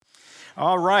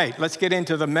All right, let's get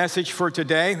into the message for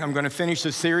today. I'm going to finish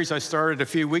the series I started a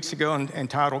few weeks ago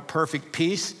entitled Perfect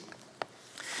Peace.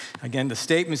 Again, the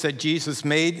statements that Jesus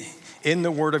made in the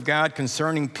Word of God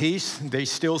concerning peace, they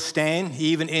still stand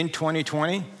even in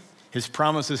 2020. His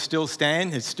promises still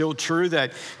stand. It's still true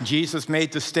that Jesus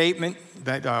made the statement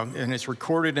that, and it's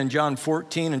recorded in John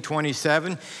 14 and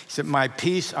 27. He said, "My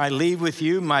peace I leave with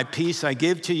you, my peace I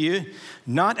give to you,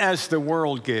 not as the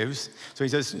world gives." So he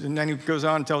says, and then he goes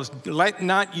on and tells us, "Let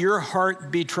not your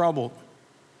heart be troubled,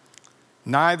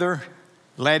 neither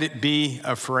let it be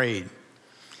afraid."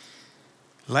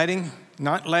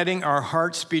 Not letting our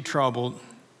hearts be troubled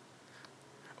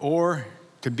or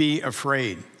to be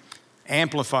afraid.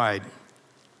 Amplified,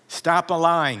 stop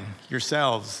allowing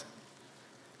yourselves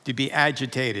to be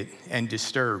agitated and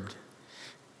disturbed.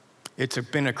 It's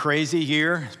been a crazy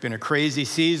year. It's been a crazy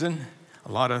season.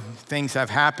 A lot of things have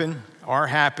happened, are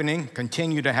happening,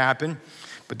 continue to happen.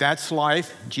 But that's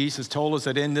life. Jesus told us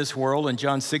that in this world, in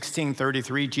John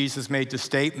 16:33, Jesus made the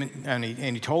statement, and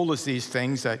he told us these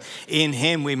things, that in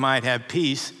him we might have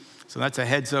peace. So that's a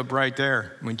heads up right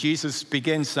there. When Jesus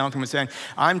begins something with saying,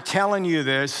 "I'm telling you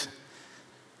this,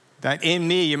 that in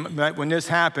me, that when this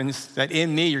happens, that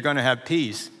in me you're going to have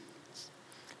peace."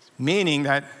 Meaning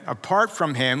that apart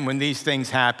from him, when these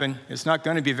things happen, it's not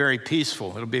going to be very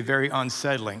peaceful. It'll be very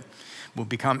unsettling. We'll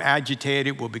become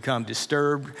agitated, we'll become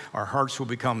disturbed, our hearts will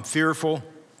become fearful.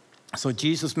 So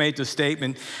Jesus made the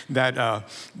statement that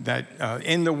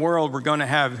in the world we're going to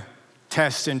have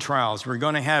tests and trials. We're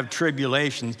going to have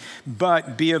tribulations,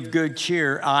 but be of good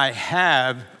cheer. I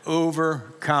have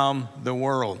overcome the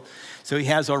world. So he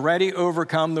has already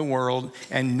overcome the world,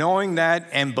 and knowing that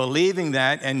and believing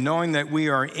that and knowing that we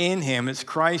are in him, it's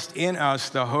Christ in us,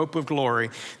 the hope of glory,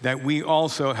 that we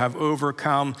also have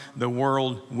overcome the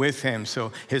world with him.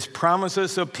 So his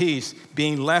promises of peace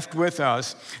being left with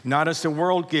us, not as the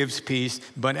world gives peace,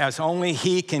 but as only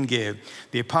he can give.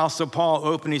 The Apostle Paul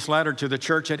opened his letter to the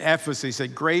church at Ephesus. He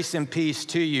said, "Grace and peace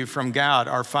to you from God,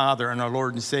 our Father, and our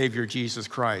Lord and Savior, Jesus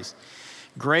Christ."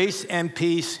 Grace and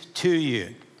peace to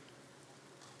you.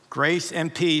 Grace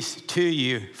and peace to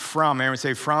you from, everyone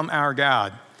say, from our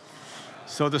God.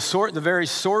 So the very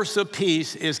source of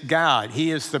peace is God.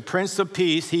 He is the Prince of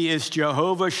Peace. He is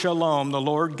Jehovah Shalom, the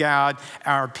Lord God,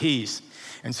 our peace.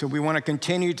 And so we want to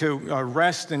continue to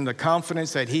rest in the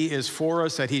confidence that he is for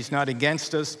us, that he's not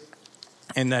against us,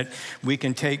 and that we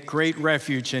can take great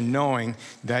refuge in knowing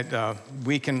that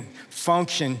we can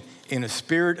function in a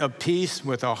spirit of peace,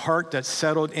 with a heart that's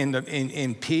settled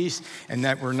in peace, and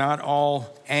that we're not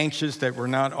all anxious, that we're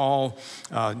not all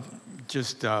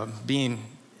just being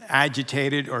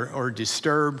agitated or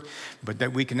disturbed, but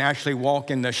that we can actually walk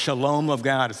in the shalom of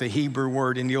God. It's a Hebrew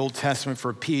word in the Old Testament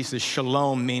for peace, is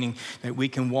shalom, meaning that we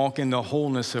can walk in the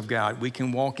wholeness of God. We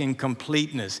can walk in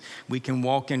completeness. We can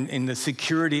walk in the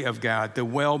security of God, the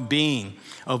well-being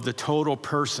of the total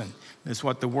person. That's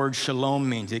what the word shalom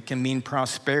means. It can mean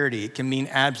prosperity. It can mean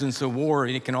absence of war.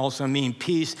 And it can also mean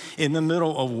peace in the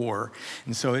middle of war.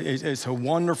 And so it's a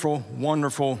wonderful,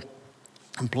 wonderful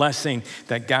blessing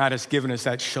that God has given us,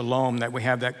 that shalom, that we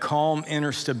have that calm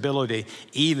inner stability,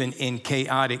 even in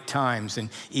chaotic times and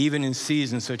even in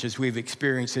seasons such as we've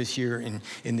experienced this year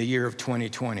in the year of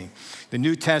 2020. The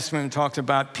New Testament talks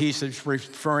about peace. It's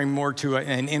referring more to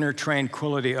an inner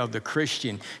tranquility of the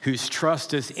Christian whose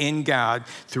trust is in God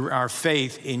through our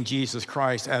faith in Jesus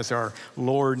Christ as our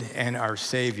Lord and our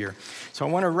Savior. So I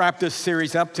want to wrap this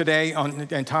series up today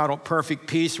entitled Perfect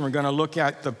Peace, and we're going to look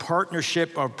at the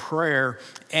partnership of prayer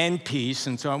and peace.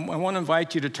 And so I want to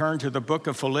invite you to turn to the book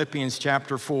of Philippians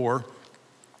chapter 4.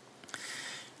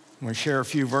 I'm going to share a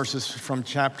few verses from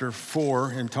chapter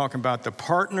 4 and talk about the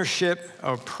partnership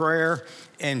of prayer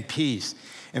and peace.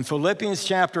 In Philippians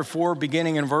chapter 4,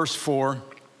 beginning in verse 4, it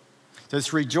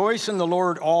says, "Rejoice in the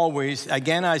Lord always.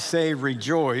 Again I say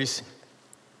rejoice.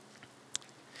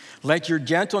 Let your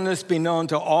gentleness be known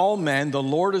to all men. The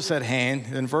Lord is at hand."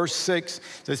 And verse 6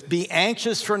 says, "Be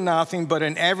anxious for nothing, but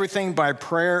in everything by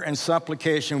prayer and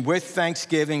supplication with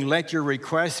thanksgiving, let your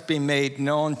requests be made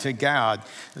known to God."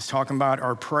 It's talking about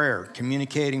our prayer,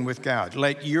 communicating with God.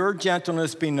 "Let your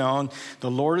gentleness be known.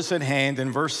 The Lord is at hand."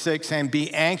 And verse 6, "And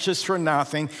be anxious for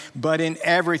nothing, but in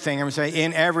everything." I'm going to say,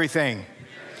 in everything.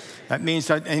 That means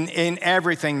that in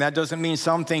everything. That doesn't mean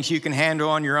some things you can handle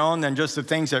on your own, and just the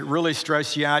things that really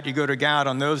stress you out, you go to God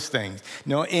on those things.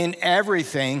 No, in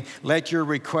everything, let your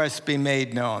requests be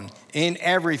made known. In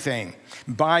everything,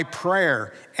 by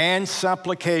prayer and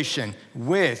supplication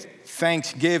with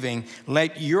thanksgiving,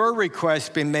 let your requests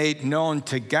be made known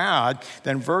to God.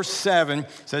 Then verse 7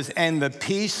 says, "And the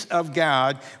peace of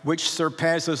God, which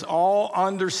surpasses all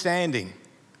understanding."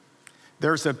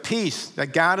 There's a peace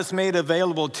that God has made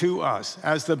available to us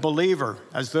as the believer,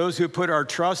 as those who put our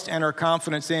trust and our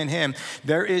confidence in him.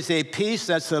 There is a peace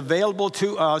that's available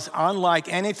to us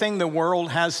unlike anything the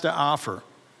world has to offer.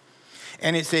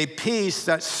 And it's a peace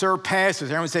that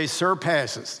surpasses. Everyone say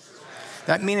surpasses.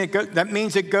 That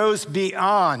means it goes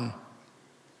beyond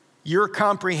your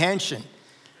comprehension.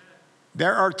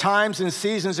 There are times and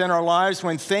seasons in our lives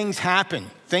when things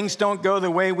happen. Things don't go the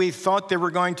way we thought they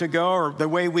were going to go, or the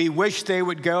way we wished they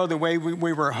would go, the way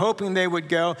we were hoping they would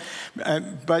go.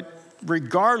 But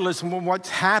regardless of what's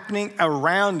happening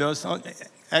around us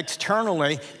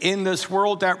externally in this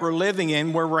world that we're living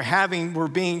in, where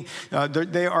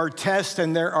there are tests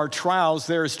and there are trials,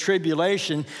 there is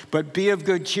tribulation, but be of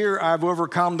good cheer, I've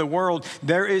overcome the world.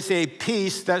 There is a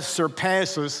peace that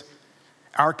surpasses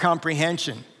our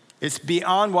comprehension. It's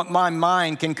beyond what my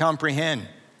mind can comprehend.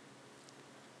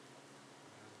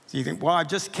 So you think, well, I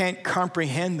just can't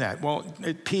comprehend that. Well,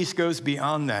 peace goes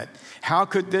beyond that. How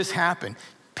could this happen?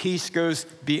 Peace goes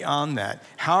beyond that.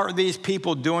 How are these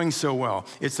people doing so well?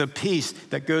 It's a peace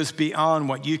that goes beyond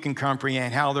what you can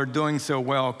comprehend, how they're doing so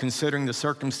well considering the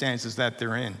circumstances that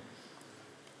they're in.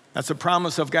 That's a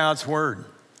promise of God's word.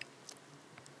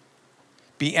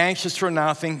 Be anxious for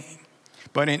nothing,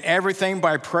 but in everything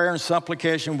by prayer and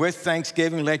supplication with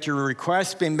thanksgiving, let your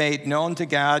requests be made known to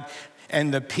God,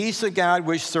 and the peace of God,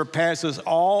 which surpasses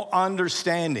all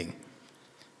understanding,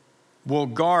 will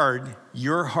guard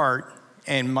your heart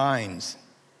and minds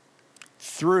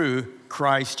through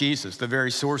Christ Jesus, the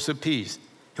very source of peace.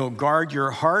 He'll guard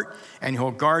your heart and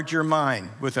he'll guard your mind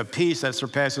with a peace that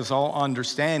surpasses all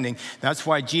understanding. That's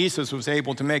why Jesus was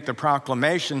able to make the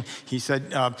proclamation. He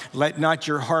said, let not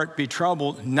your heart be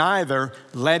troubled, neither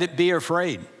let it be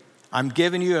afraid. I'm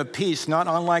giving you a peace not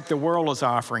unlike the world is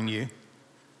offering you.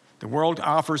 The world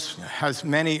has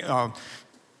many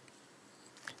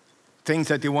things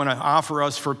that they want to offer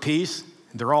us for peace.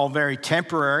 They're all very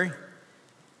temporary,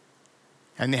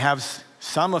 and they have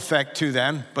some effect to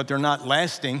them, but they're not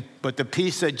lasting. But the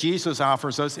peace that Jesus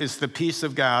offers us is the peace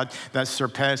of God that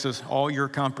surpasses all your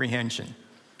comprehension.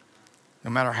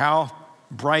 No matter how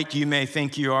bright you may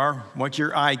think you are, what your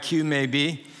IQ may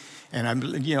be,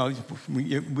 and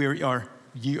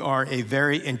you are a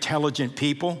very intelligent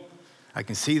people. I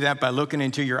can see that by looking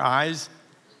into your eyes.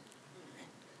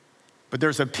 But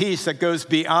there's a peace that goes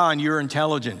beyond your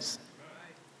intelligence.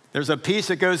 There's a peace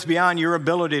that goes beyond your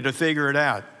ability to figure it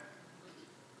out.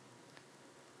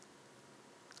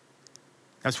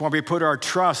 That's why we put our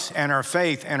trust and our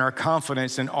faith and our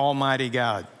confidence in Almighty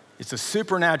God. It's a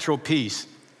supernatural peace,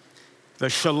 the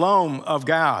shalom of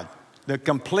God, the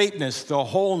completeness, the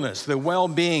wholeness, the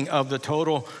well-being of the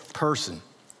total person.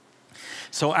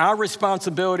 So our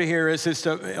responsibility here is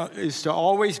to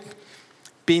always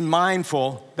be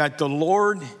mindful that the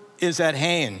Lord is at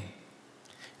hand.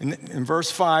 In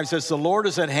verse 5 it says, the Lord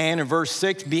is at hand. In verse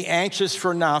 6, be anxious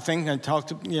for nothing. And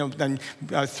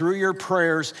through your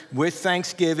prayers with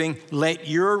thanksgiving, let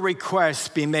your requests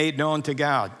be made known to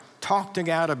God. Talk to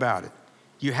God about it.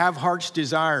 You have heart's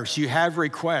desires. You have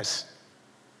requests.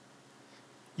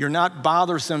 You're not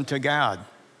bothersome to God.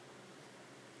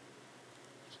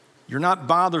 You're not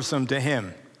bothersome to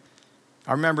him.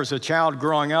 I remember as a child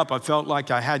growing up, I felt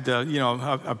like I had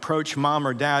to, approach mom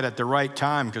or dad at the right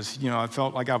time because, I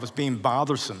felt like I was being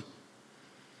bothersome.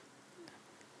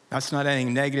 That's not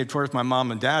anything negative towards my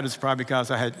mom and dad. It's probably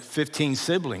because I had 15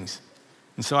 siblings.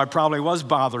 And so I probably was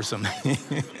bothersome.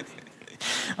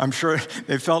 I'm sure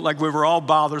they felt like we were all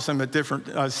bothersome at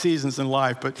different seasons in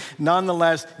life. But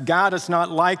nonetheless, God is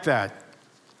not like that.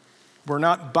 We're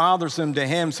not bothersome to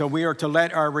him, so we are to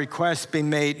let our requests be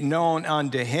made known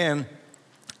unto him.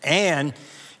 And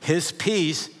his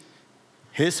peace,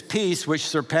 which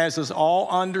surpasses all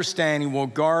understanding, will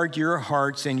guard your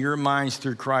hearts and your minds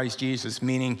through Christ Jesus,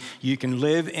 meaning you can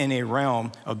live in a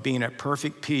realm of being at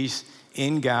perfect peace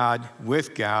in God,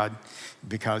 with God,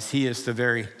 because he is the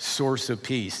very source of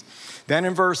peace. Then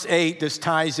in verse 8, this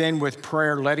ties in with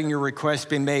prayer, letting your requests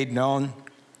be made known.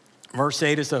 Verse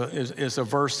 8 is a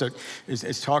verse that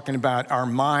is talking about our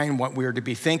mind, what we are to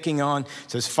be thinking on. It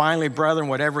says, finally, brethren,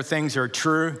 whatever things are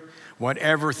true,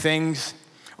 whatever things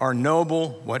are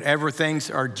noble, whatever things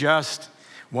are just,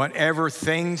 whatever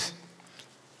things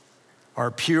are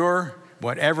pure,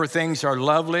 whatever things are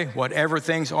lovely, whatever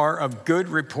things are of good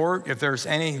report, if there's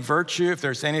any virtue, if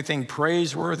there's anything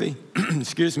praiseworthy,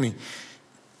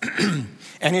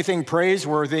 anything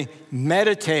praiseworthy,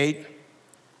 meditate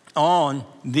on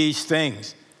these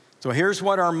things. So here's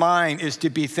what our mind is to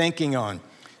be thinking on.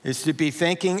 It's to be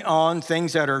thinking on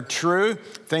things that are true,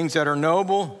 things that are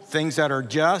noble, things that are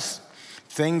just,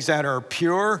 things that are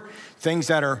pure, things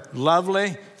that are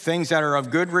lovely, things that are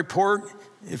of good report.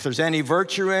 If there's any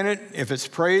virtue in it, if it's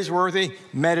praiseworthy,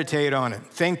 meditate on it,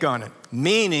 think on it.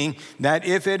 Meaning that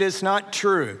if it is not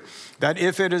true, that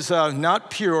if it is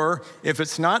not pure, if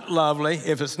it's not lovely,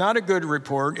 if it's not a good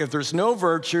report, if there's no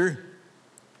virtue,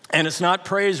 and it's not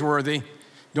praiseworthy,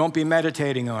 don't be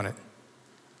meditating on it.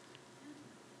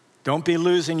 Don't be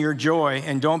losing your joy,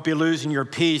 and don't be losing your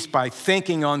peace by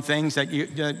thinking on things that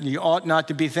you ought not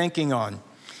to be thinking on.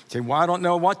 Say, well, I don't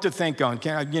know what to think on.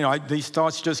 These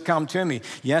thoughts just come to me.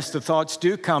 Yes, the thoughts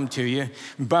do come to you,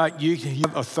 but you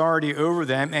have authority over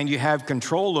them, and you have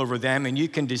control over them, and you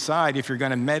can decide if you're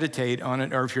going to meditate on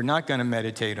it or if you're not going to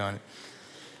meditate on it.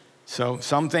 So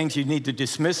some things you need to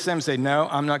dismiss them, say, no,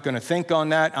 I'm not going to think on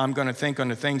that. I'm going to think on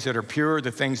the things that are pure,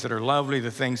 the things that are lovely,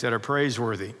 the things that are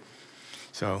praiseworthy.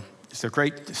 So it's a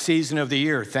great season of the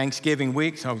year, Thanksgiving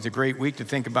week. So it's a great week to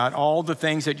think about all the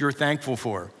things that you're thankful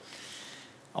for.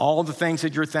 All the things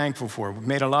that you're thankful for. We've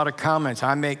made a lot of comments.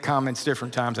 I make comments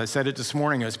different times. I said it this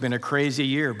morning. It's been a crazy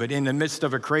year. But in the midst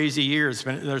of a crazy year,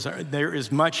 there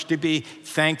is much to be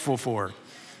thankful for.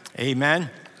 Amen?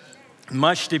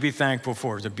 Much to be thankful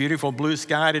for. It's a beautiful blue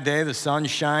sky today. The sun's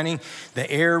shining.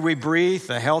 The air we breathe.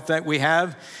 The health that we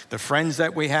have. The friends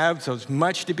that we have. So it's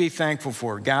much to be thankful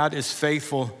for. God is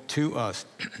faithful to us.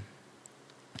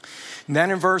 And then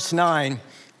in verse 9,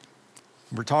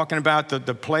 we're talking about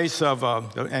the place of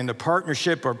and the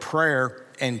partnership of prayer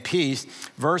and peace.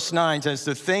 Verse 9 says,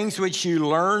 the things which you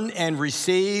learned and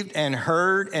received and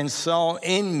heard and saw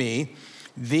in me,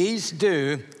 these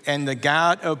do, and the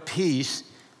God of peace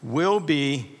will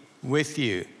be with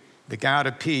you. The God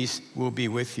of peace will be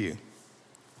with you.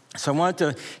 So I want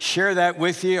to share that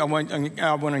with you. I want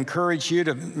to encourage you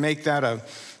to make that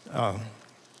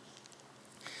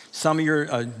some of your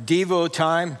Devo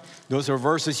time. Those are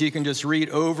verses you can just read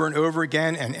over and over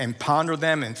again and ponder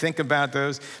them and think about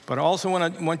those. But I also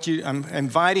I'm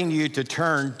inviting you to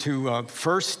turn to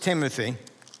 1 Timothy.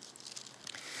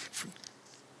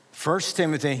 1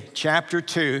 Timothy chapter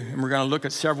 2, and we're going to look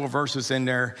at several verses in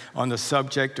there on the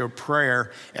subject of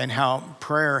prayer and how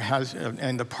prayer has,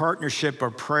 and the partnership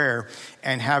of prayer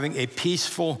and having a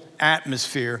peaceful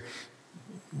atmosphere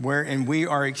wherein we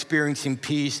are experiencing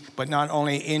peace, but not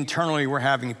only internally we're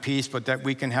having peace, but that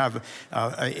we can have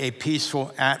a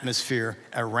peaceful atmosphere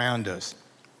around us.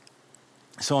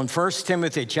 So in 1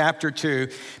 Timothy chapter 2,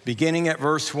 beginning at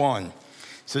verse 1, it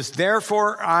says,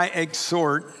 therefore I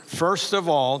exhort, first of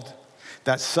all,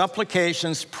 that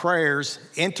supplications, prayers,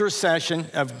 intercession,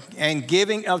 and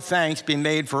giving of thanks be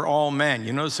made for all men.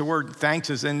 You notice the word thanks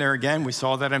is in there again. We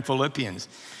saw that in Philippians.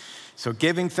 So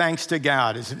giving thanks to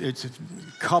God, it's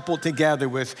coupled together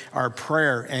with our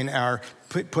prayer and our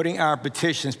putting our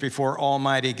petitions before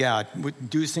Almighty God,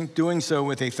 doing so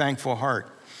with a thankful heart.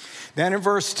 Then in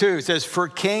verse 2, it says, for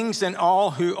kings and all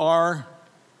who are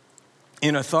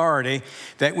in authority,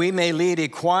 that we may lead a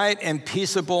quiet and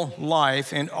peaceable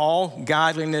life in all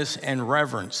godliness and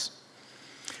reverence.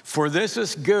 For this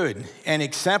is good and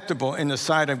acceptable in the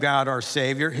sight of God our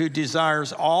Savior, who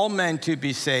desires all men to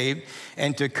be saved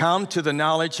and to come to the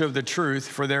knowledge of the truth.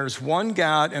 For there is one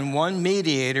God and one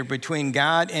mediator between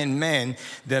God and men,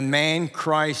 the man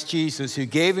Christ Jesus, who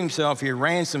gave himself a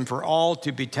ransom for all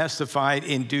to be testified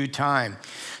in due time.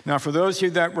 Now, for those of you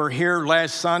that were here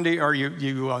last Sunday or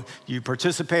you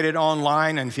participated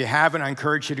online, and if you haven't, I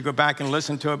encourage you to go back and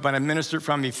listen to it, but I ministered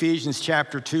from Ephesians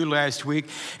chapter 2 last week,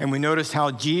 and we noticed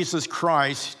how Jesus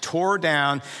Christ tore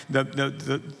down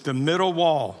the middle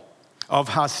wall of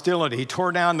hostility. He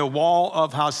tore down the wall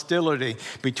of hostility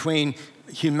between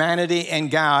humanity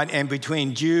and God and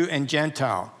between Jew and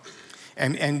Gentile,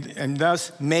 and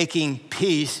thus making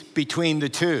peace between the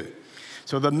two.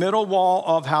 So the middle wall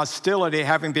of hostility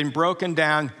having been broken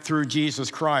down through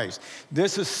Jesus Christ.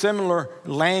 This is similar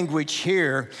language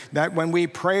here, that when we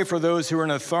pray for those who are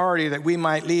in authority, that we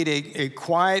might lead a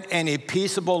quiet and a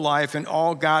peaceable life in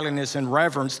all godliness and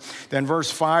reverence. Then verse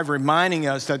 5 reminding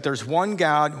us that there's one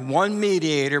God, one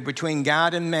mediator between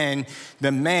God and men,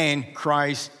 the man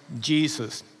Christ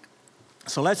Jesus.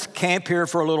 So let's camp here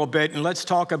for a little bit and let's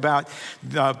talk about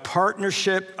the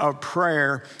partnership of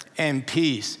prayer and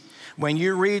peace. When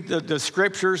you read the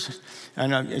scriptures,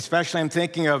 and especially I'm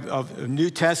thinking of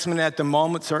New Testament at the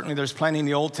moment, certainly there's plenty in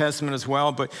the Old Testament as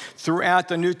well, but throughout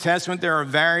the New Testament, there are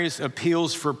various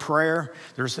appeals for prayer.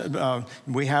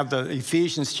 We have the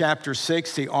Ephesians chapter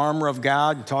 6, the armor of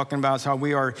God, talking about how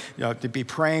we are to be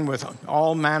praying with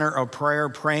all manner of prayer,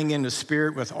 praying in the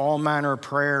Spirit with all manner of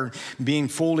prayer, being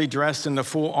fully dressed in the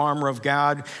full armor of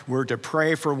God. We're to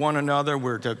pray for one another.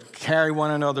 We're to carry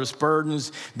one another's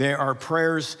burdens. There are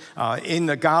prayers in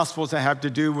the Gospels that have to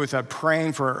do with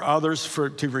praying for others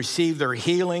to receive their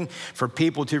healing, for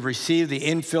people to receive the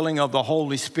infilling of the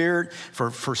Holy Spirit,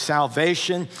 for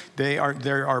salvation.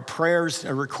 There are prayers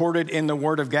recorded in the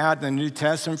Word of God in the New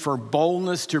Testament for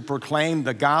boldness to proclaim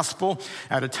the gospel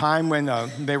at a time when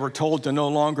they were told to no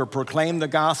longer proclaim the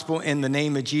gospel in the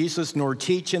name of Jesus, nor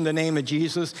teach in the name of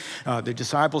Jesus. The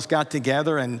disciples got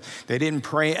together and they didn't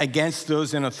pray against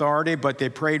those in authority, but they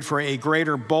prayed for a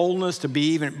greater boldness to be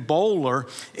even bolder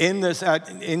in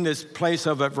this place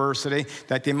of adversity,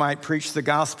 that they might preach the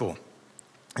gospel.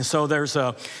 And so there's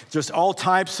just all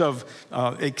types of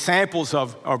examples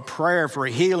of prayer for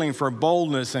healing, for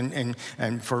boldness, and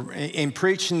for in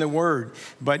preaching the word.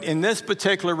 But in this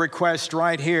particular request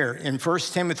right here in 1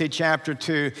 Timothy chapter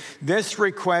 2, this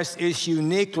request is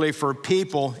uniquely for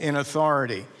people in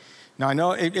authority. Now, I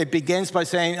know it begins by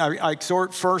saying, I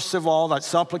exhort first of all that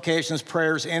supplications,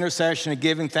 prayers, intercession, and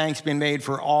giving thanks be made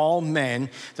for all men.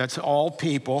 That's all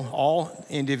people, all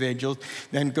individuals.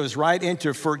 Then goes right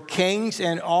into for kings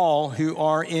and all who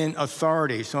are in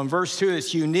authority. So in verse 2,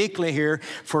 it's uniquely here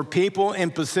for people in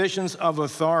positions of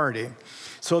authority.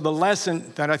 So the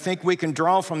lesson that I think we can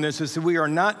draw from this is that we are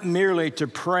not merely to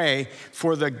pray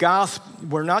for the gospel.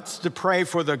 We're not to pray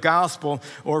for the gospel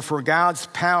or for God's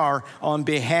power on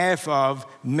behalf of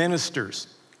ministers,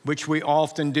 which we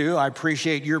often do. I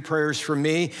appreciate your prayers for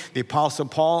me. The Apostle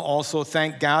Paul also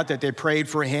thanked God that they prayed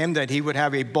for him, that he would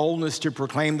have a boldness to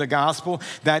proclaim the gospel.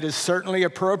 That is certainly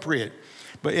appropriate.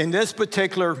 But in this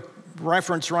particular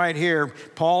reference right here,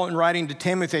 Paul, in writing to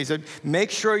Timothy, said, make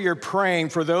sure you're praying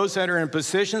for those that are in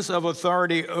positions of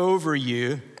authority over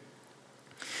you,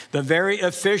 the very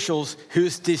officials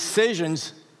whose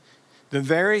decisions, the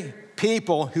very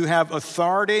people who have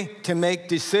authority to make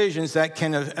decisions that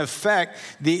can affect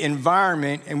the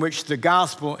environment in which the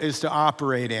gospel is to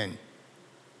operate in.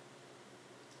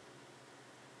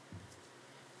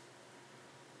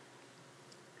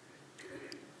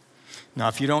 Now,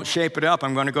 if you don't shape it up,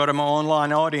 I'm going to go to my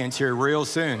online audience here real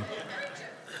soon.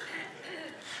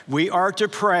 We are to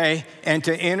pray and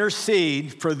to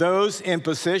intercede for those in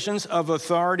positions of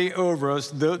authority over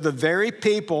us, the very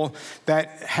people that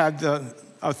have the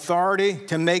authority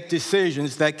to make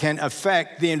decisions that can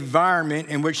affect the environment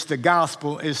in which the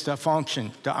gospel is to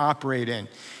function, to operate in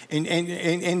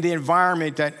the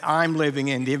environment that I'm living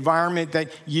in, the environment that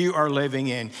you are living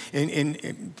in.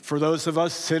 For those of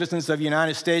us citizens of the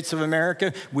United States of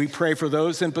America, we pray for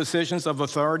those in positions of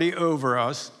authority over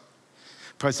us,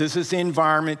 because this is the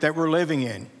environment that we're living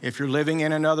in. If you're living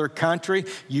in another country,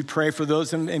 you pray for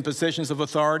those in positions of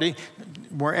authority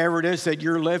wherever it is that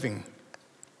you're living.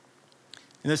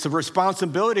 And it's a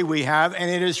responsibility we have, and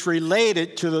it is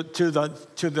related to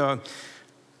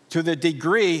the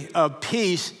degree of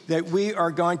peace that we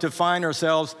are going to find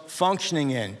ourselves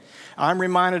functioning in. I'm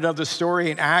reminded of the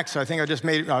story in Acts. I think I just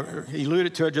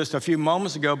alluded to it just a few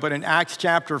moments ago, but in Acts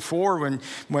chapter 4,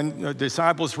 when the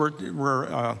disciples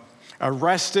were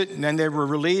arrested and then they were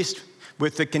released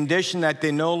with the condition that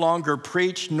they no longer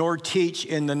preach nor teach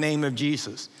in the name of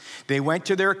Jesus. They went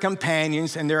to their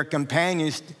companions, and their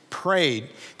companions prayed.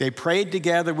 They prayed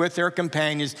together with their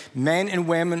companions, men and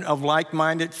women of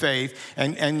like-minded faith,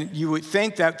 and you would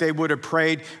think that they would have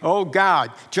prayed, oh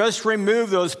God, just remove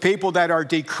those people that are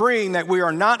decreeing that we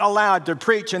are not allowed to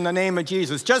preach in the name of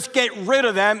Jesus. Just get rid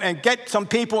of them and get some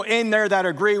people in there that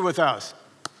agree with us.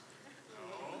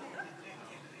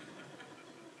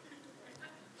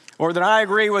 Or that I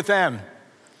agree with them.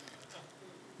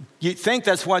 You'd think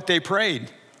that's what they prayed.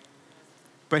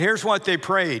 But here's what they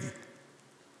prayed.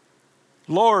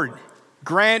 Lord,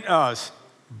 grant us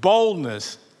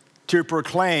boldness to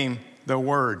proclaim the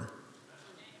word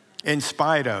in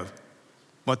spite of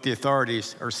what the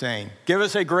authorities are saying. Give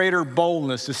us a greater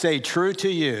boldness to stay true to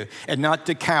you and not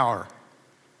to cower.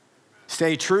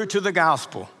 Stay true to the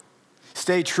gospel.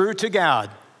 Stay true to God.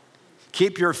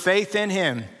 Keep your faith in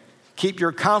him. Keep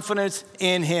your confidence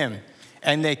in him.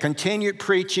 And they continued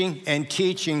preaching and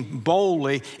teaching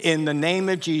boldly in the name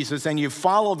of Jesus. And you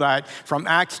follow that from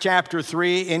Acts chapter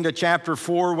 3 into chapter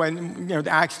 4. When,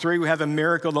 Acts 3, we have the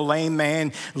miracle, the lame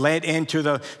man led into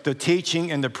the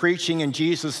teaching and the preaching in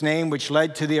Jesus' name, which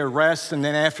led to the arrest. And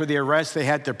then after the arrest, they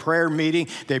had the prayer meeting.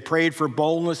 They prayed for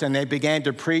boldness, and they began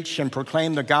to preach and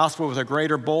proclaim the gospel with a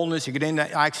greater boldness. You get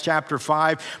into Acts chapter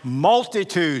 5,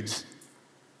 multitudes.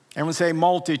 Everyone say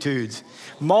multitudes.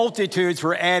 Multitudes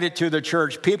were added to the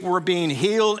church. People were being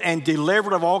healed and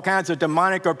delivered of all kinds of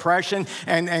demonic oppression,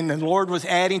 and the Lord was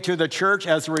adding to the church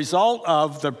as a result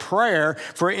of the prayer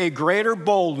for a greater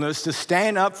boldness to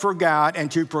stand up for God and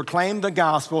to proclaim the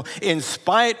gospel in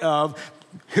spite of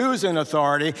who's in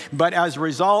authority, but as a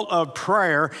result of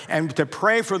prayer, and to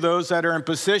pray for those that are in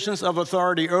positions of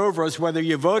authority over us, whether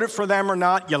you voted for them or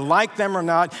not, you like them or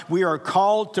not, we are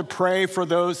called to pray for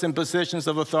those in positions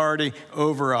of authority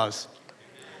over us.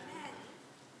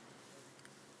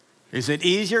 Is it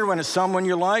easier when it's someone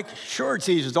you like? Sure, it's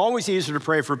easier. It's always easier to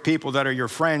pray for people that are your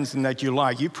friends and that you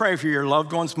like. You pray for your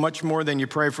loved ones much more than you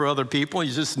pray for other people.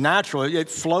 It's just natural. It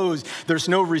flows. There's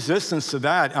no resistance to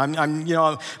that. I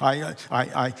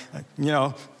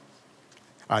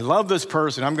love this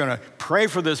person. I'm going to pray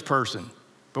for this person.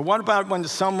 But what about when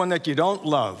it's someone that you don't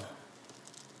love?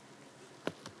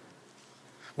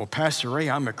 Well, Pastor Ray,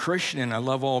 I'm a Christian and I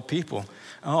love all people.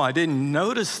 Oh, I didn't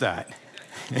notice that.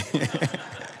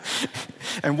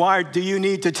 And why do you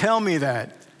need to tell me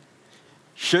that?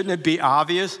 Shouldn't it be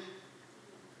obvious?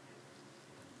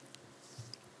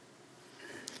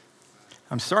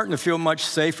 I'm starting to feel much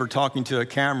safer talking to a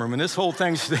camera. When this whole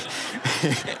thing,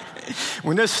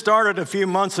 when this started a few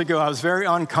months ago, I was very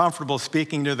uncomfortable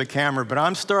speaking to the camera, but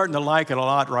I'm starting to like it a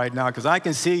lot right now because I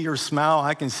can see your smile.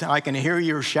 I can hear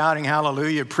you shouting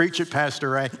hallelujah. Preach it,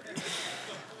 Pastor Ray.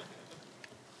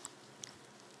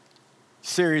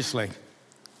 Seriously.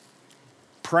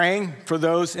 Praying for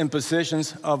those in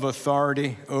positions of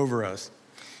authority over us.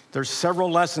 There's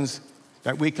several lessons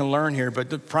that we can learn here,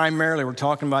 but primarily we're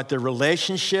talking about the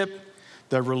relationship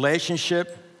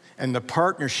and the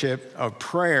partnership of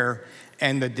prayer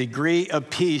and the degree of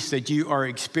peace that you are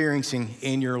experiencing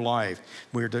in your life.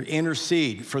 We're to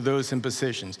intercede for those in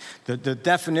positions. The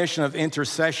definition of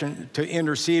intercession, to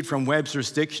intercede from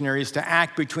Webster's dictionary, is to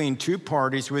act between two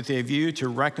parties with a view to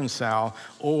reconcile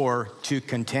or to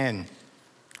contend.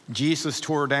 Jesus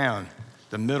tore down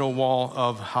the middle wall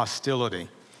of hostility.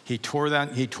 He tore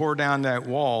down that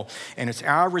wall, and it's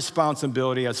our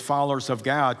responsibility as followers of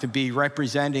God to be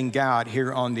representing God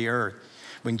here on the earth.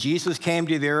 When Jesus came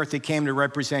to the earth, he came to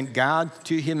represent God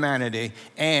to humanity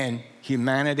and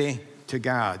humanity to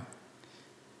God.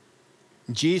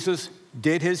 Jesus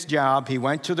did his job. He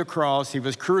went to the cross. He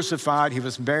was crucified. He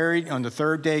was buried. On the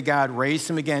third day, God raised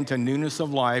him again to newness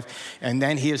of life. And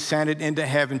then he ascended into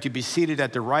heaven to be seated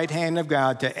at the right hand of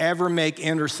God to ever make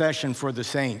intercession for the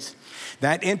saints.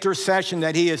 That intercession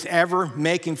that he is ever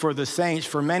making for the saints,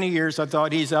 for many years I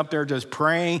thought he's up there just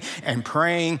praying and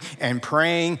praying and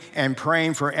praying and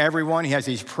praying for everyone. He has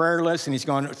these prayer lists and he's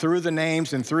going through the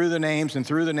names and through the names and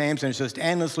through the names, and it's just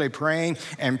endlessly praying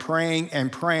and praying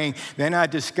and praying. Then I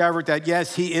discovered that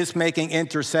yes, he is making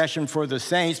intercession for the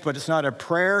saints, but it's not a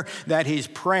prayer that he's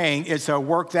praying. It's a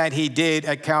work that he did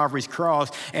at Calvary's cross.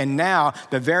 And now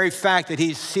the very fact that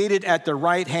he's seated at the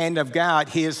right hand of God,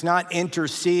 he is not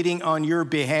interceding on your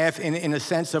behalf in a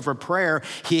sense of a prayer.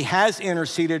 He has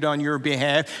interceded on your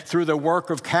behalf through the work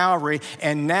of Calvary,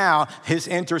 and now his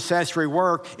intercessory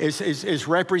work is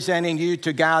representing you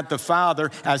to God the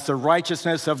Father as the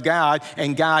righteousness of God,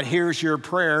 and God hears your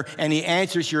prayer and he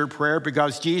answers your prayer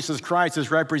because Jesus Christ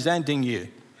is representing you.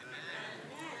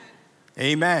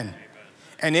 Amen.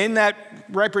 And in that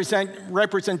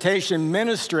representation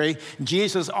ministry,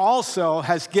 Jesus also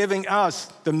has given us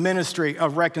the ministry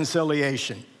of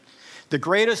reconciliation. The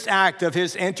greatest act of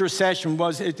his intercession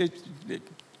was,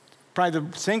 probably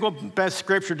the single best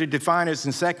scripture to define it is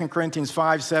in 2 Corinthians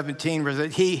 5:17, where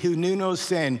that he who knew no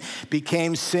sin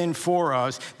became sin for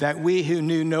us, that we who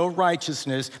knew no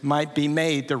righteousness might be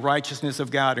made the righteousness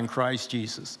of God in Christ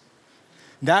Jesus.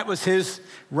 That was his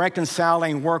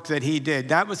reconciling work that he did.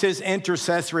 That was his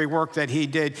intercessory work that he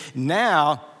did.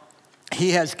 Now,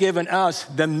 he has given us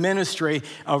the ministry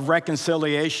of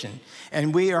reconciliation.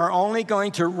 And we are only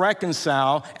going to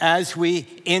reconcile as we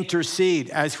intercede,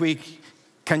 as we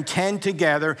contend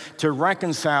together to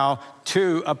reconcile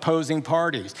two opposing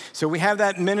parties. So we have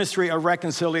that ministry of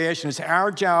reconciliation. It's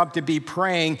our job to be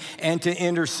praying and to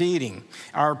interceding.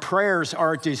 Our prayers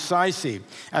are decisive.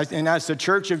 And as the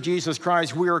Church of Jesus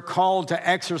Christ, we are called to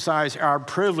exercise our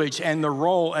privilege and the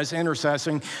role as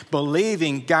intercessing,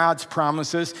 believing God's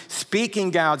promises,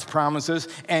 speaking God's promises,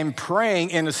 and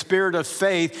praying in a spirit of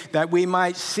faith that we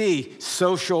might see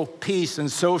social peace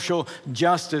and social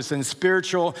justice and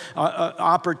spiritual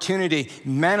opportunity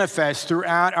manifest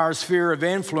throughout our sphere of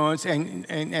influence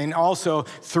and also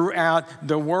throughout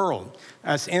the world.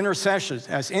 As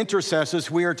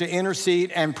intercessors, we are to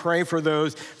intercede and pray for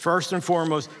those, first and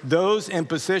foremost, those in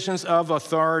positions of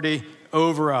authority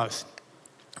over us.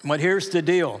 But here's the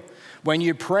deal. When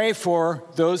you pray for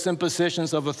those in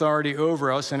positions of authority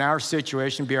over us, in our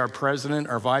situation, be our president,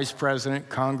 our vice president,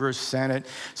 Congress, Senate,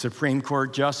 Supreme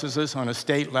Court justices, on a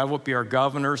state level, be our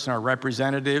governors and our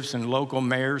representatives and local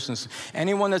mayors, and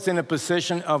anyone that's in a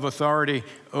position of authority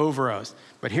over us.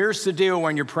 But here's the deal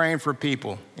when you're praying for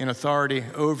people in authority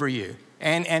over you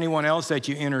and anyone else that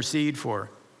you intercede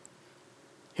for.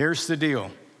 Here's the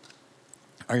deal.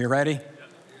 Are you ready?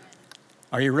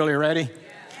 Are you really ready?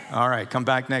 All right, come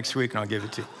back next week and I'll give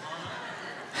it to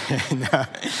you. No.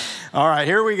 All right,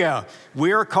 here we go.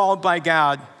 We are called by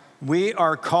God. We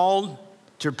are called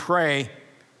to pray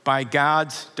by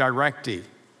God's directive,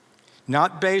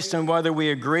 not based on whether we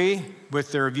agree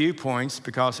with their viewpoints,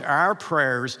 because our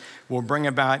prayers will bring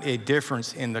about a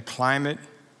difference in the climate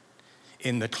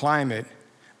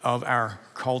of our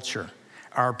culture.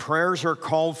 Our prayers are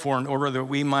called for in order that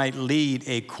we might lead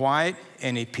a quiet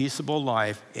and a peaceable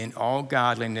life in all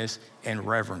godliness and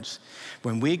reverence.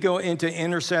 When we go into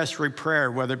intercessory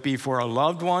prayer, whether it be for a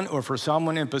loved one or for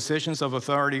someone in positions of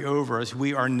authority over us,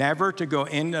 we are never to go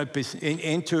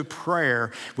into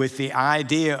prayer with the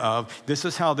idea of, this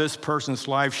is how this person's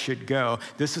life should go.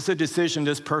 This is a decision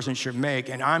this person should make,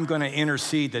 and I'm going to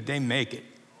intercede that they make it.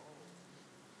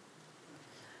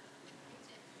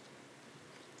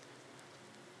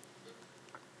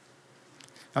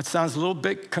 That sounds a little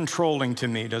bit controlling to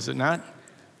me, does it not?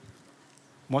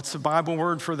 What's the Bible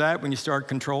word for that when you start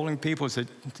controlling people? Is it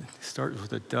starts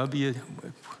with a W?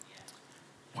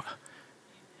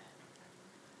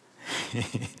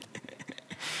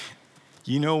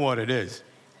 You know what it is.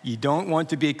 You don't want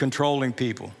to be controlling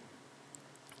people.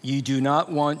 You do not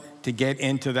want to get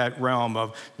into that realm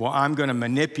of, well, I'm going to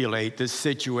manipulate this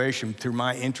situation through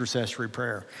my intercessory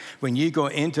prayer. When you go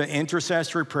into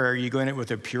intercessory prayer, you go in it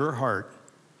with a pure heart.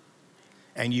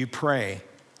 And you pray,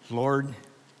 Lord,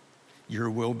 your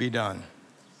will be done.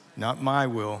 Not my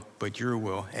will, but your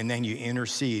will. And then you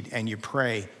intercede and you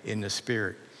pray in the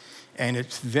Spirit. And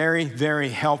it's very, very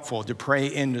helpful to pray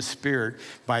in the Spirit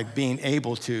by being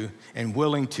able to and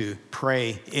willing to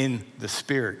pray in the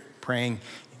Spirit, praying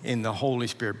in the Holy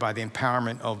Spirit, by the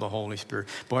empowerment of the Holy Spirit.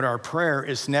 But our prayer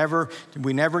is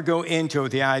we never go into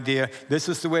the idea, this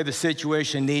is the way the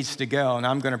situation needs to go, and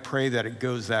I'm going to pray that it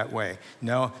goes that way.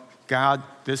 No. God,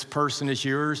 this person is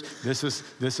yours. This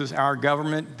is our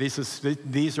government. These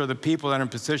are the people that are in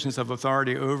positions of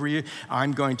authority over you.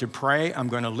 I'm going to pray. I'm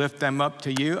going to lift them up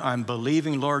to you. I'm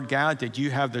believing, Lord God, that you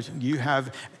have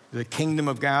the kingdom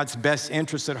of God's best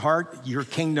interest at heart. Your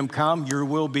kingdom come, your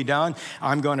will be done.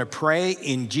 I'm going to pray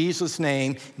in Jesus'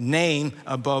 name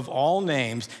above all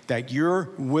names, that your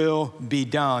will be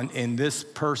done in this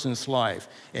person's life,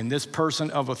 in this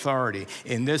person of authority,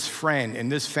 in this friend, in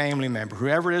this family member.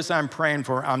 Whoever it is I'm praying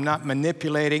for, I'm not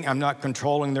manipulating, I'm not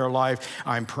controlling their life.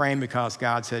 I'm praying because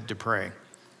God said to pray.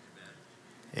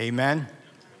 Amen?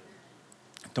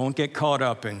 Don't get caught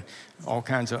up in all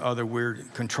kinds of other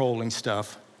weird controlling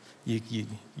stuff.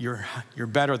 You're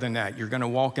better than that. You're going to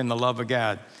walk in the love of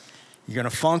God. You're going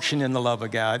to function in the love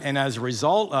of God. And as a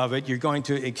result of it, you're going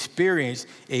to experience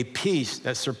a peace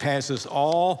that surpasses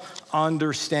all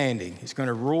understanding. It's going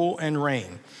to rule and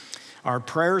reign. Our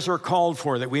prayers are called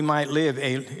for that we might lead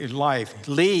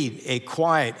a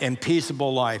quiet and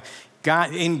peaceable life,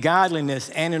 God, in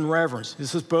godliness and in reverence.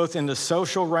 This is both in the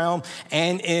social realm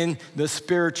and in the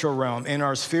spiritual realm, in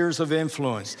our spheres of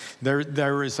influence.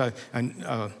 There is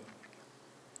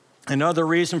another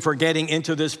reason for getting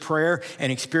into this prayer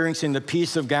and experiencing the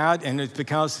peace of God, and it's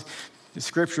because the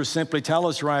scriptures simply tell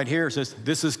us right here, it says,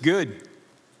 this is good.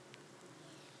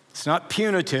 It's not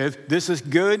punitive. This is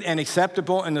good and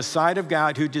acceptable in the sight of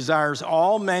God, who desires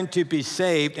all men to be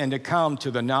saved and to come to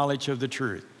the knowledge of the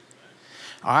truth.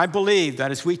 I believe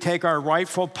that as we take our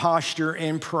rightful posture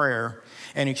in prayer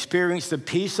and experience the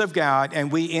peace of God,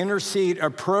 and we intercede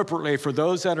appropriately for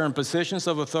those that are in positions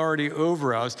of authority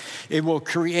over us, it will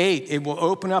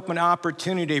open up an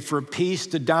opportunity for peace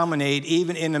to dominate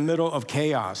even in the middle of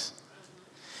chaos.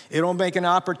 It'll make an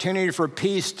opportunity for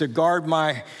peace to guard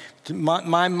my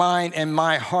mind and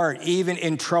my heart, even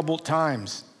in troubled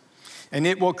times. And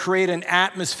it will create an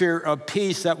atmosphere of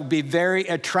peace that will be very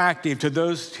attractive to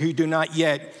those who do not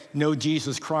yet know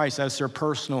Jesus Christ as their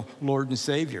personal Lord and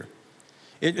Savior.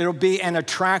 It'll be an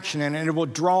attraction, and it will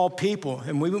draw people.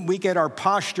 And we get our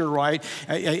posture right,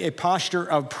 a posture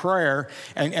of prayer,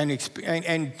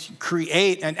 and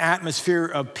create an atmosphere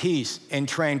of peace and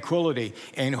tranquility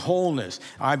and wholeness.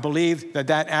 I believe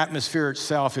that atmosphere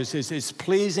itself is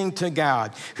pleasing to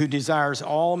God, who desires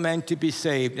all men to be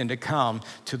saved and to come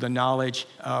to the knowledge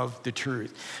of the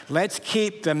truth. Let's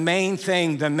keep the main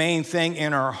thing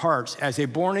in our hearts. As a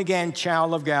born-again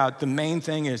child of God, the main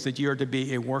thing is that you're to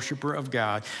be a worshiper of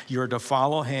God. You're to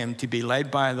follow him, to be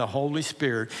led by the Holy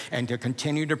Spirit, and to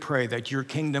continue to pray that your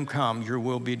kingdom come, your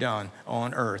will be done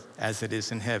on earth as it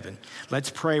is in heaven. Let's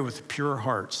pray with pure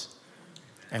hearts,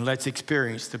 and let's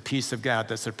experience the peace of God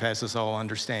that surpasses all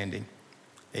understanding.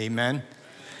 Amen.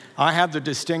 I have the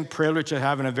distinct privilege of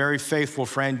having a very faithful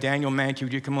friend, Daniel Manke.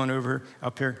 Would you come on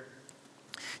up here?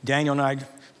 Daniel and I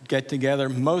get together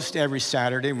most every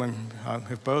Saturday. When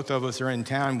if both of us are in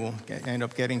town, we'll end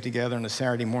up getting together on a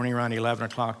Saturday morning around 11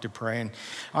 o'clock to pray. And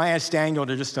I asked Daniel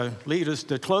to just lead us,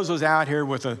 to close us out here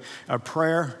with a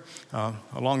prayer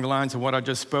along the lines of what I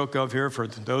just spoke of here for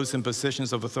those in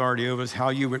positions of authority over us, how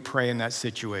you would pray in that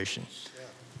situation.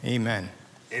 Yeah. Amen.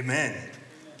 Amen.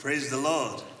 Praise the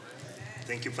Lord.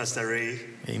 Thank you, Pastor Ray.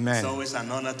 Amen. It's always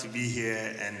an honor to be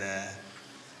here, and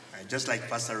just like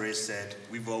Pastor Ray said,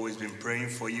 we've always been praying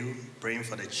for you, praying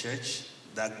for the church,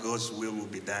 that God's will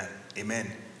be done.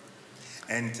 Amen.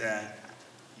 And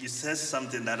you said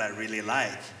something that I really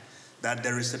like, that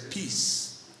there is a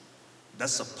peace that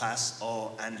surpasses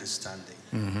all understanding.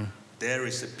 Mm-hmm. There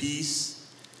is a peace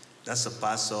that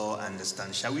surpasses all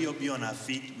understanding. Shall we all be on our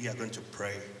feet? We are going to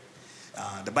pray.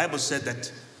 The Bible said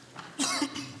that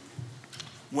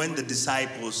when the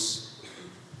disciples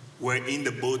were in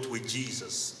the boat with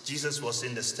Jesus, Jesus was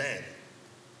in the stern.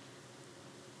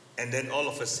 And then all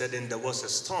of a sudden there was a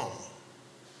storm.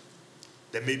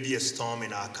 There may be a storm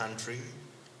in our country,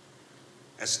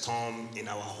 a storm in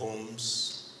our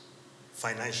homes,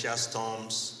 financial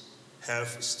storms,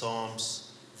 health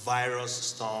storms, virus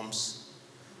storms.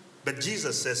 But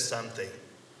Jesus says something.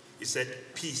 He said,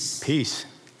 peace. Peace.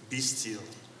 Be still.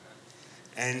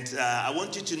 And I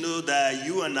want you to know that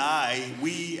you and I,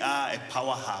 we are a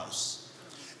powerhouse.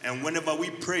 And whenever we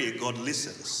pray, God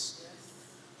listens.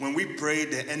 When we pray,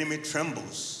 the enemy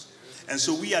trembles. And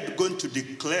so we are going to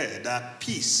declare that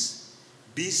peace,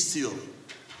 be still.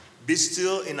 Be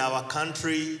still in our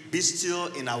country. Be still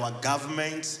in our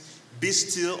government. Be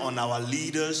still on our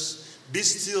leaders. Be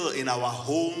still in our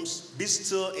homes. Be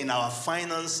still in our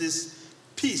finances.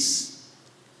 Peace.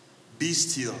 Be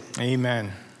still.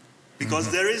 Amen.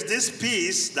 Because there is this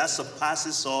peace that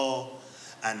surpasses all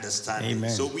understanding.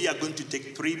 Amen. So we are going to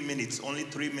take 3 minutes, only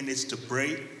 3 minutes to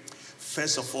pray.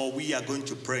 First of all, we are going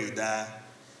to pray that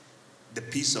the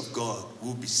peace of God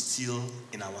will be still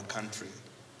in our country.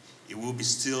 It will be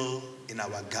still in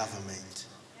our government.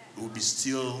 It will be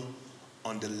still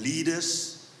on the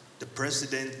leaders, the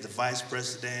president, the vice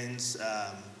presidents,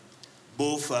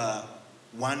 both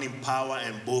one in power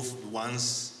and both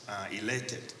ones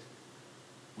elected.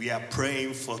 We are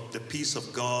praying for the peace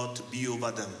of God to be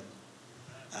over them,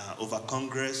 over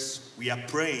Congress. We are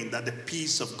praying that the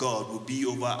peace of God will be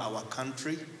over our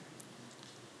country,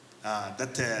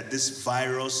 that this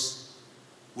virus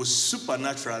will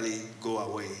supernaturally go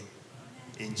away.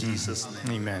 In Jesus'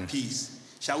 name. Amen. Peace.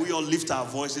 Shall we all lift our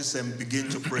voices and begin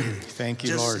to pray? Thank you,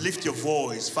 Just Lord. Just lift your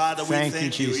voice. Father, we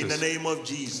thank you in the name of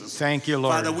Jesus. Thank you,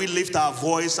 Lord. Father, we lift our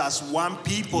voice as one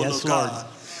people, yes, oh God. Lord.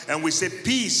 And we say,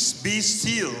 peace, be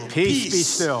still. Peace, be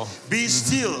still. Be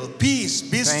still. Peace,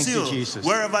 be Thank still. You, Jesus.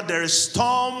 Wherever there is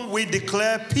storm, we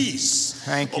declare peace.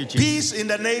 Thank you, Jesus. Peace in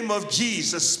the name of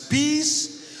Jesus.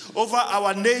 Peace over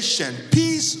our nation.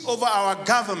 Peace over our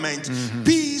government. Mm-hmm.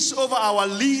 Peace over our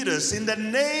leaders. In the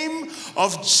name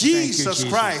of Jesus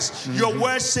Christ. Mm-hmm. Your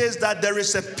word says that there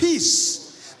is a peace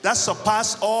that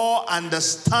surpasses all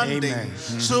understanding.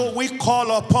 Mm-hmm. So we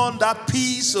call upon that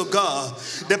peace, oh God,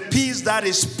 the peace that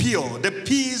is pure, the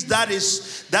peace that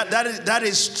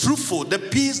is truthful, the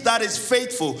peace that is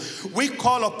faithful. We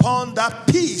call upon that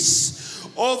peace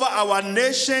over our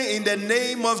nation in the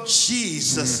name of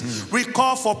Jesus. Mm-hmm. We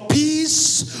call for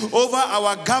peace over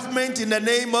our government in the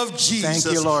name of Jesus.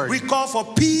 Thank you, Lord. We call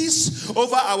for peace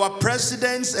over our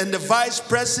presidents and the vice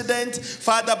president,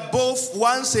 Father, both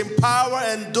ones in power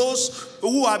and those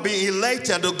who are being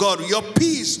elected, oh God. Your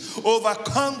peace over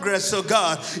Congress, oh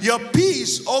God. Your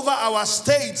peace over our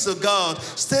states, oh God.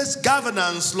 States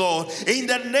governance, Lord. In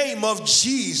the name of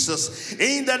Jesus.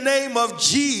 In the name of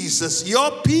Jesus.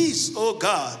 Your peace, oh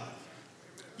God.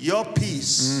 Your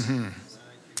peace. Mm-hmm.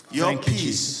 Your Thank peace. You,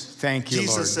 Jesus. Thank you,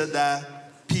 Jesus Lord. said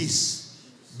that peace,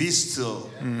 be still.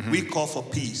 Mm-hmm. We call for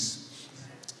peace.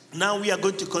 Now we are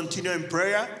going to continue in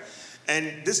prayer.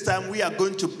 And this time we are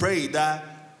going to pray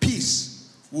that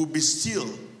peace will be still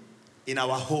in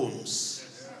our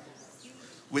homes.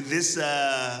 With this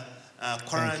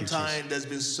quarantine, there's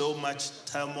been so much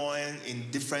turmoil in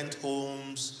different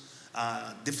homes,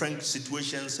 different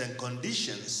situations and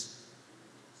conditions.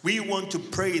 We want to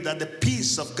pray that the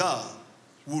peace of God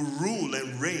will rule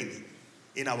and reign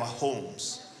in our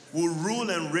homes, will rule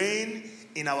and reign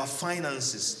in our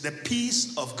finances. The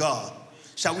peace of God.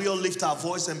 Shall we all lift our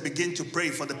voice and begin to pray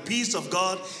for the peace of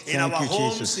God in our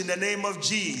homes, Jesus. In the name of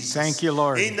Jesus. Thank you,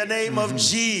 Lord. In the name of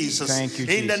Jesus. Thank you,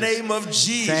 Jesus. In the name of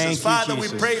Jesus. Thank Father, you, we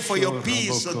Jesus. pray for your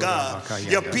peace, oh God.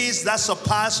 Your peace that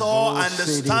surpasses all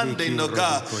understanding, oh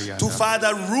God. To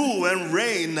Father, rule and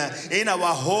reign in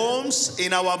our homes,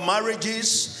 in our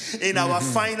marriages, in our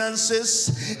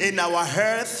finances, in our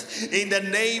health. In the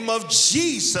name of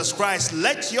Jesus Christ,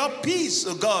 let your peace,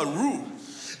 oh God, rule.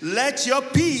 Let your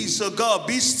peace, oh God,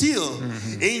 be still.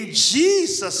 In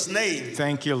Jesus' name.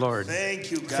 Thank you, Lord. Thank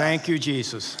you, God. Thank you,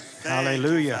 Jesus.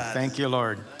 Hallelujah. Thank you,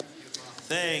 Lord.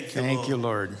 Thank you,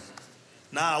 Lord.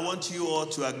 Now, I want you all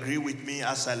to agree with me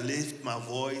as I lift my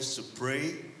voice to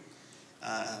pray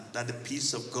that the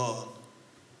peace of God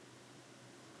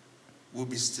will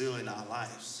be still in our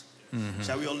lives.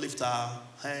 Shall we all lift our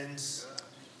hands?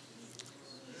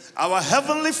 Our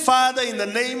Heavenly Father, in the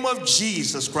name of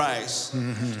Jesus Christ,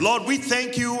 Lord, we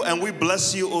thank you and we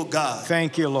bless you, oh God.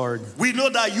 Thank you, Lord. We know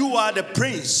that you are the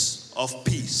Prince of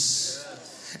Peace.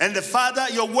 And the Father,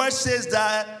 your word says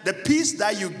that the peace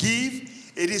that you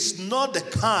give, it is not the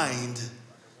kind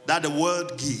that the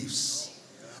world gives.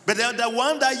 But the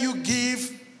one that you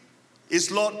give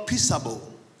is, Lord, peaceable.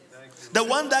 The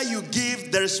one that you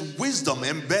give, there is wisdom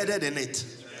embedded in it.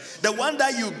 The one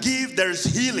that you give, there is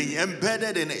healing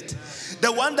embedded in it.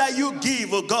 The one that you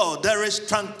give, oh God, there is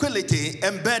tranquility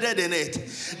embedded in it.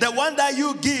 The one that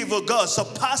you give, oh God,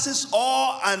 surpasses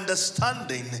all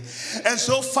understanding. And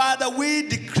so, Father, we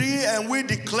decree and we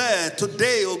declare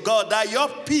today, oh God, that your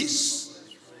peace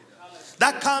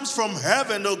that comes from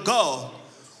heaven, oh God,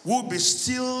 will be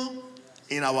still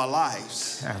in our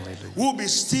lives. Hallelujah. Will be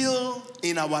still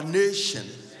in our nation.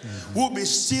 Will be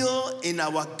still in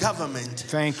our government.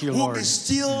 Thank you, Will Lord. be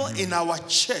still in our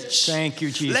church. Thank you,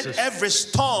 Jesus. Let every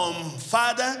storm,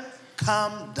 Father,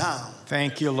 calm down.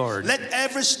 Thank you, Lord. Let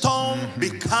every storm be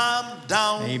calmed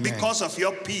down. Amen. Because of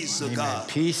your peace, oh God.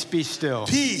 Peace be still.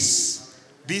 Peace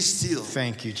be still.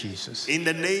 Thank you, Jesus. In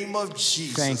the name of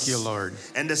Jesus. Thank you, Lord.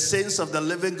 And the saints of the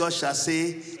living God shall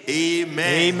say,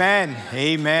 Amen. Amen.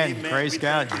 Amen. Amen. Praise We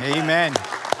God. thank you, Amen.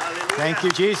 Hallelujah. Thank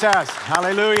you, Jesus.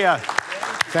 Hallelujah.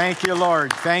 Thank you,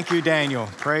 Lord. Thank you, Daniel.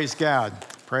 Praise God.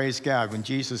 Praise God. When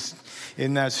Jesus,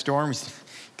 in that storm,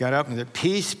 got up and said,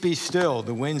 peace be still.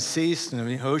 The wind ceased and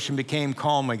the ocean became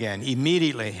calm again.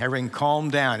 Immediately, everything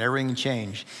calmed down. Everything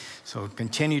changed. So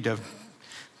continue to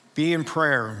be in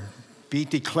prayer. Be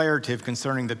declarative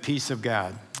concerning the peace of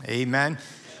God. Amen.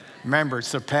 Remember, it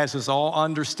surpasses all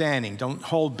understanding. Don't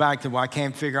hold back to, well, I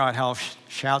can't figure out how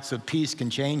shouts of peace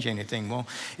can change anything. Well,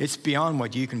 it's beyond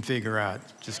what you can figure out.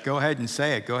 Just go ahead and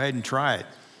say it. Go ahead and try it.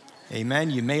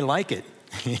 Amen. You may like it.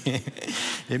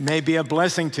 It may be a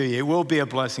blessing to you. It will be a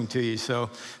blessing to you. So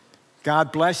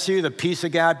God bless you. The peace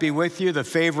of God be with you. The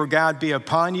favor of God be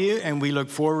upon you. And we look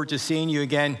forward to seeing you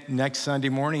again next Sunday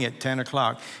morning at 10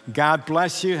 o'clock. God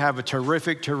bless you. Have a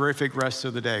terrific, terrific rest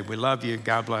of the day. We love you.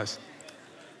 God bless.